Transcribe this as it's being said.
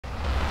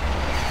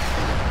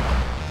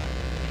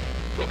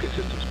rocket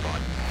systems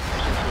prime.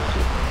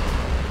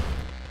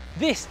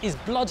 This is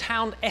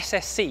Bloodhound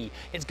SSC.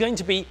 It's going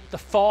to be the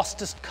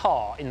fastest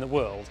car in the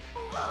world.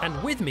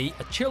 And with me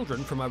are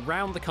children from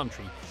around the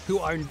country who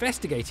are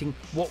investigating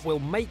what will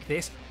make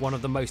this one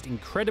of the most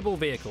incredible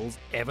vehicles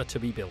ever to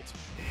be built.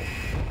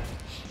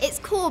 It's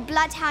called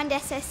Bloodhound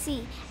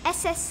SSC.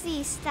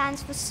 SSC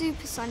stands for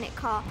supersonic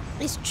car.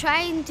 It's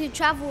trained to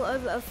travel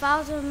over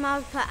 1,000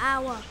 miles per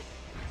hour.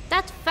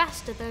 That's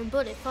faster than a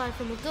bullet fired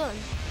from a gun.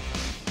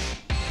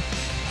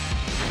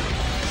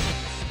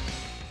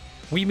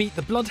 We meet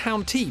the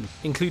Bloodhound team,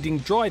 including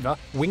driver,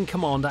 Wing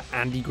Commander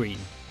Andy Green.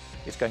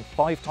 It's going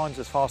 5 times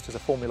as fast as a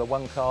Formula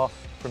 1 car.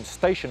 From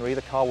stationary,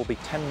 the car will be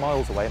 10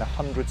 miles away in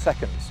 100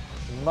 seconds.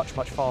 Much,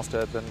 much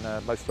faster than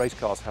most race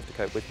cars have to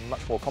cope with,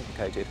 much more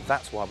complicated.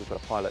 That's why we've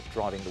got a pilot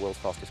driving the world's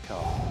fastest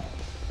car.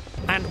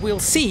 And we'll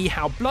see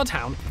how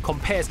Bloodhound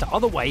compares to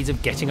other ways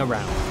of getting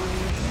around.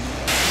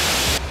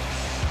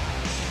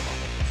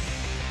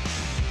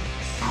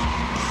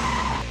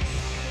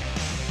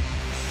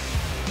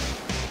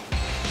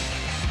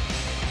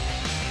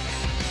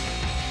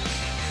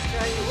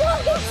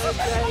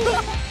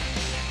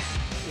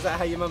 Is that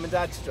how your mum and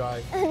dad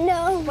drive?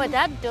 No. My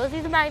dad does,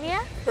 he's a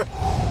maniac.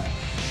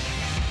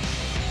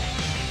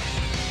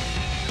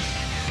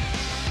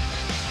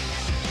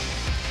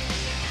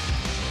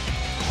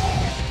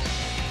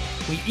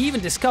 We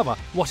even discover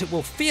what it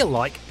will feel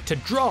like to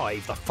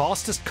drive the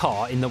fastest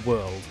car in the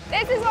world.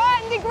 This is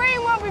what Andy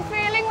Green will be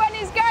feeling when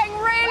he's going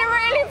really,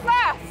 really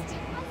fast.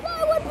 I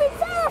thought it would be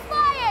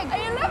terrifying. Are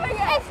you loving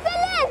it? It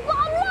still is, but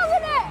I'm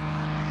loving it.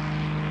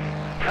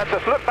 That's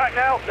us, look back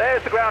now.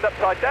 There's the ground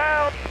upside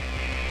down.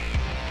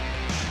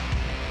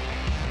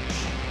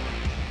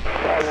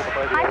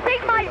 I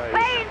think my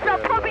veins are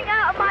popping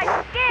out of my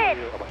skin.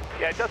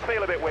 Yeah, it does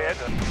feel a bit weird.